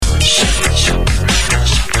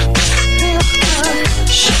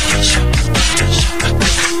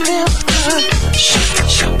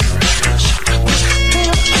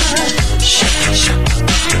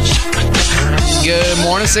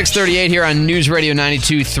6:38 here on News Radio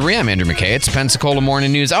 92.3. I'm Andrew McKay. It's Pensacola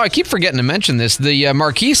Morning News. Oh, I keep forgetting to mention this. The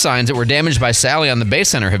marquee signs that were damaged by Sally on the Bay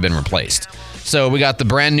Center have been replaced. So we got the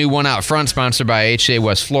brand new one out front sponsored by HCA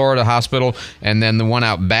West Florida Hospital, and then the one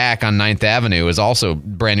out back on 9th Avenue is also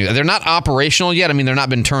brand new. They're not operational yet. I mean, they're not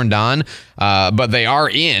been turned on, but they are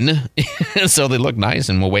in, so they look nice,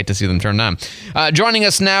 and we'll wait to see them turned on. Joining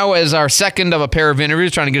us now as our second of a pair of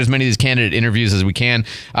interviews, trying to get as many of these candidate interviews as we can.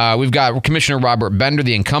 We've got Commissioner Robert Bender,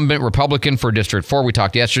 the incumbent Republican for District 4. We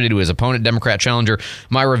talked yesterday to his opponent, Democrat challenger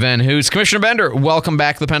Myra Van Hoos. Commissioner Bender, welcome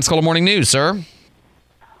back to the Pensacola Morning News, sir.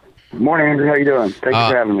 Good morning, Andrew. How you doing? Thank you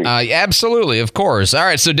for having me. Absolutely, of course. All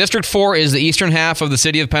right, so District 4 is the eastern half of the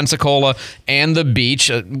city of Pensacola and the beach,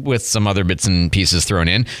 with some other bits and pieces thrown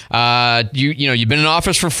in. You've been in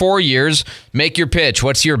office for 4 years. Make your pitch.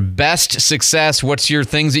 What's your best success? What's your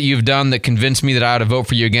things that you've done that convinced me that I ought to vote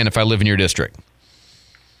for you again if I live in your district?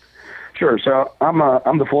 Sure. So I'm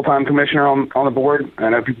the full-time commissioner on the board. I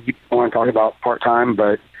know people want to talk about part-time,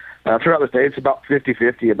 but throughout the state, it's about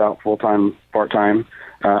 50-50 about full-time, part-time.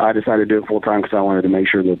 I decided to do it full-time because I wanted to make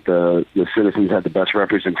sure that the citizens had the best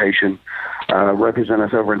representation, represent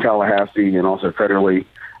us over in Tallahassee and also federally.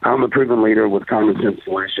 I'm a proven leader with common sense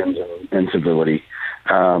solutions and civility.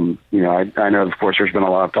 I know, of course, there's been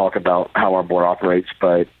a lot of talk about how our board operates,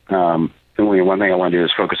 but only one thing I want to do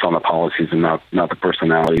is focus on the policies and not the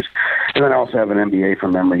personalities. And then I also have an MBA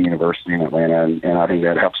from Emory University in Atlanta, and I think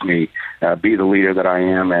that helps me be the leader that I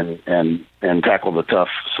am and tackle the tough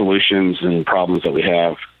solutions and problems that we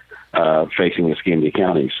have facing Escambia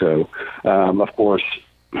County. So, of course,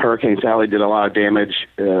 Hurricane Sally did a lot of damage.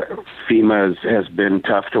 FEMA has been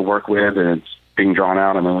tough to work with, and it's being drawn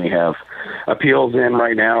out. I mean, we have appeals in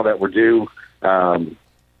right now that were due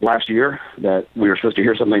last year that we were supposed to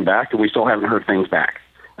hear something back, and we still haven't heard things back.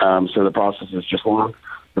 So the process is just long.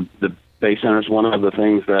 The Bay Center is one of the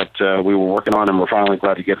things that we were working on, and we're finally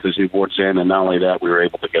glad to get those new boards in. And not only that, we were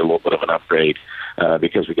able to get a little bit of an upgrade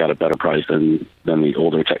because we got a better price than the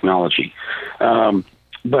older technology.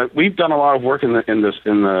 But we've done a lot of work in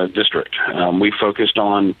the district. We focused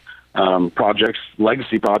on projects,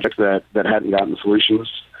 legacy projects that hadn't gotten solutions,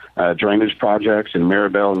 drainage projects in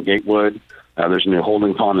Maribel and Gatewood. There's a new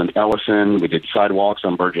holding pond in Ellison. We did sidewalks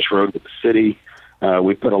on Burgess Road with the city.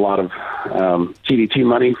 We put a lot of TDT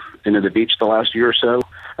money into the beach the last year or so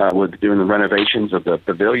with doing the renovations of the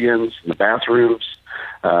pavilions and the bathrooms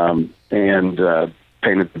and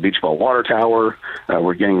painted the beach ball water tower.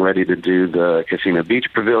 We're getting ready to do the Casino Beach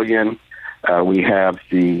Pavilion. We have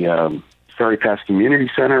the Ferry Pass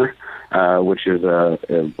Community Center, which is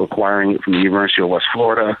acquiring it from the University of West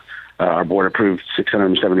Florida. Our board approved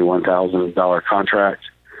 $671,000 contract,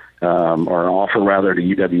 or an offer rather, to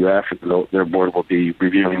UWF. Their board will be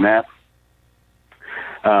reviewing that.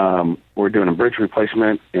 We're doing a bridge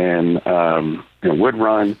replacement in Wood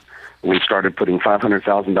Run. We started putting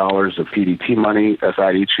 $500,000 of PDT money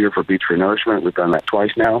aside each year for beach renourishment. We've done that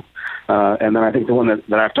twice now. And then I think the one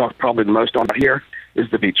that I've talked probably the most on here is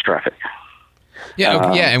the beach traffic. Yeah,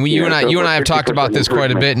 and you and I have talked about this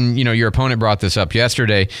quite a bit, and your opponent brought this up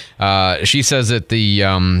yesterday. She says that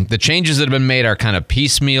the changes that have been made are kind of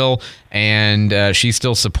piecemeal, and she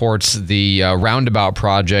still supports the roundabout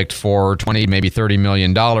project for $20, maybe $30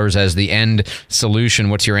 million as the end solution.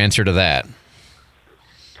 What's your answer to that?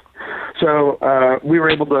 So we were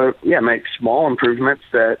able to make small improvements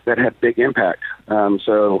that had big impact.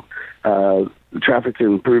 So the traffic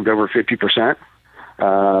improved over 50%.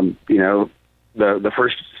 The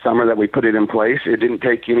first summer that we put it in place, it didn't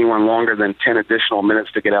take anyone longer than 10 additional minutes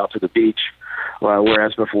to get out to the beach,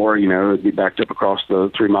 whereas before, it'd be backed up across the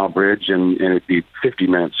 3-mile bridge and it'd be 50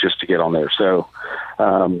 minutes just to get on there. So,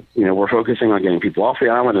 we're focusing on getting people off the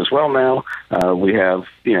island as well now. We had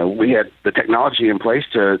the technology in place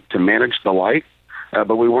to manage the light,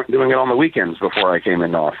 but we weren't doing it on the weekends before I came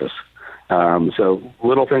into office. So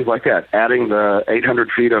little things like that, adding the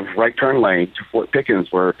 800 feet of right turn lane to Fort Pickens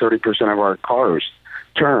where 30% of our cars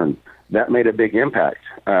turn, that made a big impact,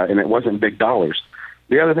 and it wasn't big dollars.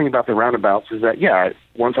 The other thing about the roundabouts is that,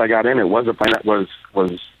 once I got in, it was a plan that was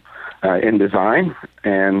in design,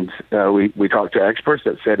 and we talked to experts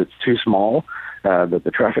that said it's too small, that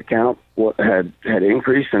the traffic count had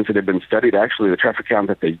increased since it had been studied. Actually, the traffic count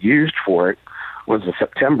that they used for it was a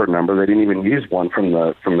September number. They didn't even use one from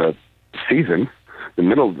the season, the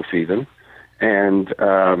middle of the season, and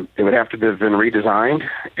it would have to have been redesigned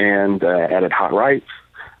and added hot lights.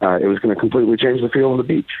 It was going to completely change the feel of the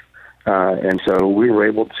beach, and so we were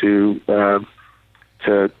able to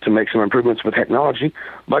make some improvements with technology,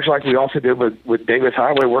 much like we also did with Davis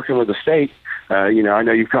Highway, working with the state. I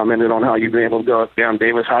know you've commented on how you've been able to go down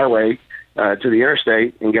Davis Highway to the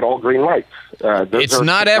interstate and get all green lights. It's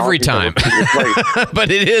not every time,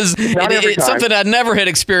 but it is. It's something I never had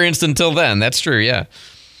experienced until then. That's true. Yeah.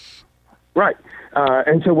 Right.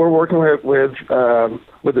 And so we're working with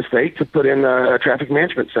the state to put in a traffic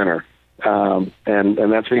management center. And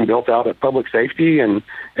that's being built out at Public Safety, and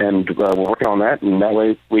we're working on that. And that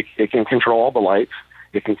way it can control all the lights.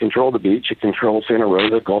 It can control the beach. It can control Santa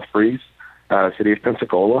Rosa, Gulf Breeze, City of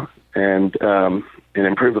Pensacola, and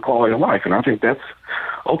improve the quality of life. And I think that's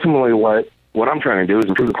ultimately what I'm trying to do, is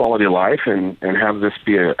improve the quality of life and have this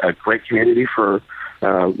be a great community for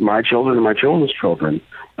my children and my children's children.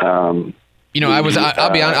 I'll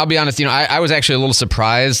be honest. I was actually a little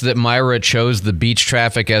surprised that Myra chose the beach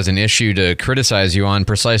traffic as an issue to criticize you on,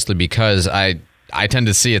 precisely because I tend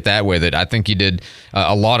to see it that way, that I think you did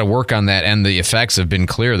a lot of work on that, and the effects have been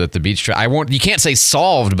clear that the beach you can't say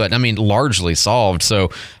solved, but I mean largely solved. So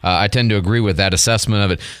I tend to agree with that assessment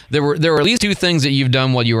of it. There were at least two things that you've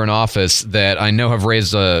done while you were in office that I know have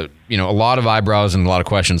raised a lot of eyebrows and a lot of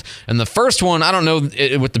questions. And the first one, I don't know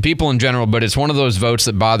with the people in general, but it's one of those votes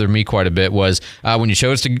that bothered me quite a bit, was when you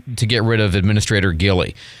chose to get rid of Administrator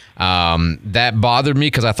Gilley. That bothered me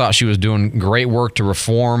because I thought she was doing great work to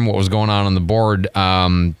reform what was going on the board.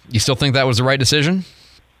 You still think that was the right decision?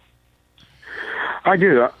 I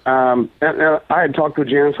do. I had talked with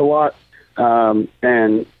Janice a lot, and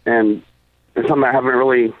it's something I haven't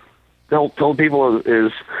really told people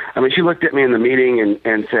is, she looked at me in the meeting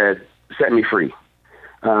and said, "Set me free."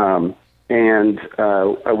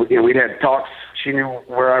 We'd had talks. She knew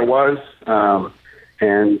where I was, I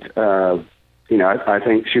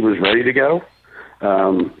think she was ready to go,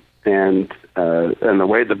 and the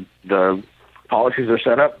way the policies are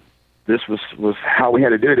set up, this was how we had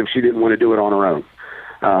to do it if she didn't want to do it on her own.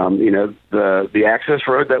 The access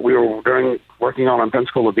road that we were working on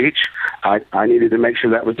Pensacola Beach, I needed to make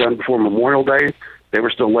sure that was done before Memorial Day. They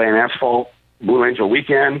were still laying asphalt Blue Angel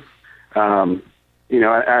weekend. I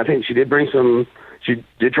think she did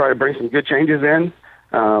try to bring some good changes in,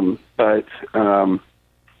 but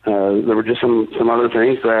there were just some other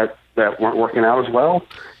things that weren't working out as well,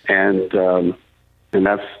 and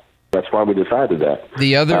that's why we decided that.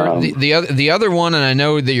 The other one, and I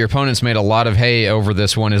know that your opponents made a lot of hay over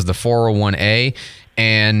this one, is the 401A.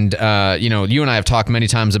 And you and I have talked many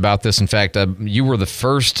times about this. In fact, you were the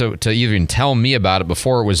first to even tell me about it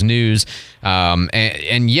before it was news,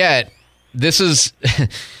 and yet this is.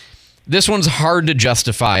 This one's hard to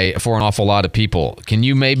justify for an awful lot of people. Can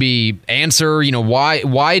you maybe answer,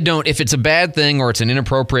 why don't, if it's a bad thing or it's an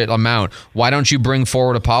inappropriate amount, why don't you bring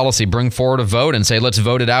forward a policy, bring forward a vote and say, let's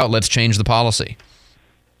vote it out, let's change the policy?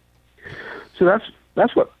 So that's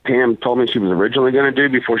what Pam told me she was originally going to do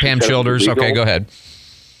before she Pam Childers, okay, go ahead.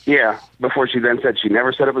 Yeah, before she then said she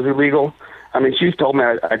never said it was illegal. She's told me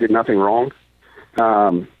I did nothing wrong.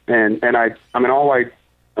 In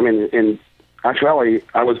actuality,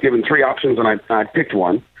 I was given three options, and I picked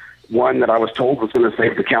one that I was told was going to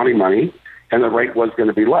save the county money, and the rate was going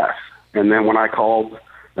to be less. And then when I called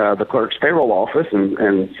the clerk's payroll office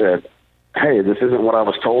and said, "Hey, this isn't what I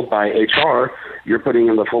was told by HR, you're putting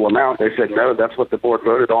in the full amount," they said, "No, that's what the board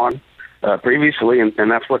voted on previously,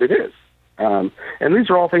 and that's what it is." And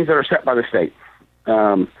these are all things that are set by the state.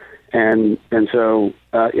 So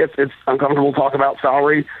it's uncomfortable to talk about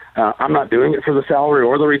salary. I'm not doing it for the salary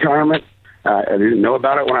or the retirement. I didn't know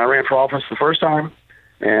about it when I ran for office the first time,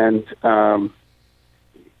 and so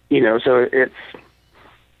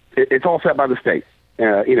it's all set by the state.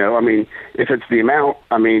 If it's the amount,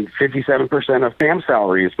 57% of Pam's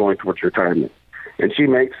salary is going towards retirement, and she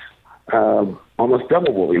makes almost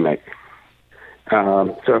double what we make.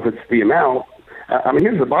 So if it's the amount,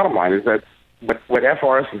 here's the bottom line: is that what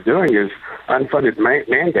FRS is doing is unfunded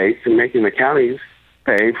mandates and making the counties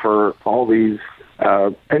pay for all these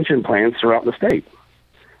pension plans throughout the state.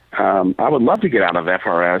 I would love to get out of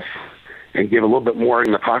FRS and give a little bit more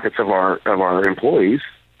in the pockets of our employees,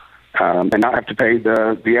 and not have to pay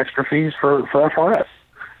the extra fees for FRS.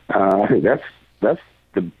 I think that's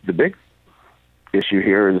the big issue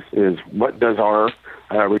here is what does our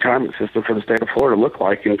retirement system for the state of Florida look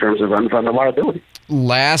like in terms of unfunded liability?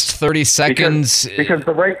 Last 30 seconds. Because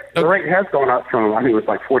the rate has gone up from, I think it was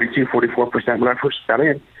like 42, 44% when I first got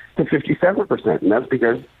in, to 57%, and that's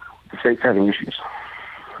because the state's having issues.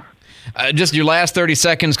 Just your last 30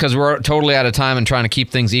 seconds, because we're totally out of time and trying to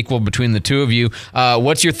keep things equal between the two of you.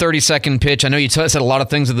 What's your 30-second pitch? I know you said a lot of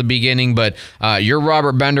things at the beginning, but you're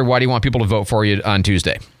Robert Bender. Why do you want people to vote for you on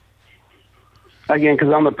Tuesday? Again,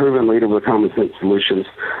 because I'm the proven leader with Common Sense Solutions,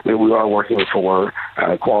 we are working for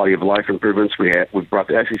quality of life improvements. We've brought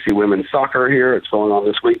the SEC women's soccer here. It's going on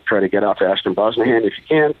this week. Try to get out to Ashton Bosnahan if you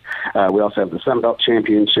can. We also have the Sun Belt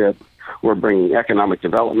Championship. We're bringing economic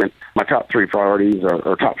development. My top three priorities,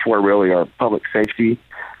 or top four really, are public safety.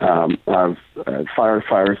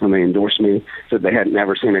 Firefighters, when they endorsed me, said they had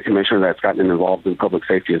never seen a commissioner that's gotten involved in public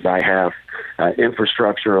safety as I have.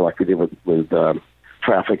 Infrastructure, like we did with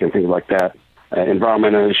traffic and things like that.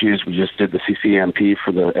 Environmental issues, we just did the CCMP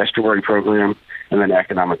for the estuary program, and then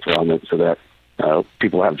economic development so that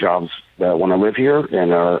people have jobs that want to live here,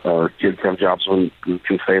 and our kids have jobs when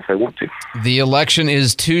can stay if they want to. The election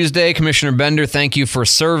is Tuesday. Commissioner Bender, thank you for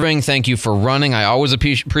serving. Thank you for running. I always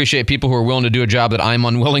appreciate people who are willing to do a job that I'm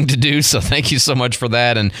unwilling to do, so thank you so much for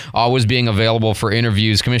that, and always being available for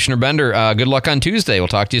interviews. Commissioner Bender, good luck on Tuesday. We'll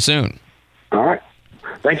talk to you soon. All right.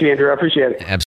 Thank you, Andrew. I appreciate it.